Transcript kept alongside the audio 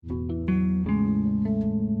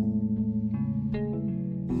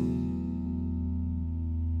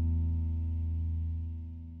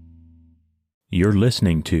You're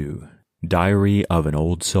listening to Diary of an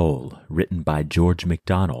Old Soul, written by George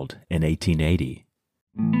MacDonald in 1880.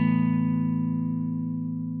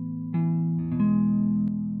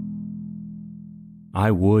 I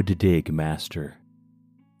would dig, master,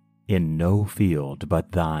 in no field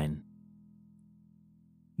but thine,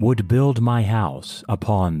 would build my house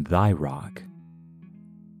upon thy rock,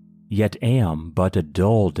 yet am but a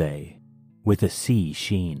dull day with a sea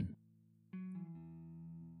sheen.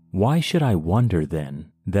 Why should I wonder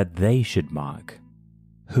then that they should mock,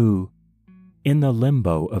 who, in the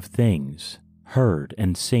limbo of things heard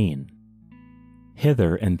and seen,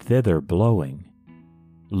 hither and thither blowing,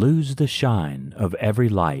 lose the shine of every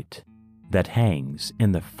light that hangs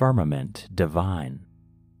in the firmament divine?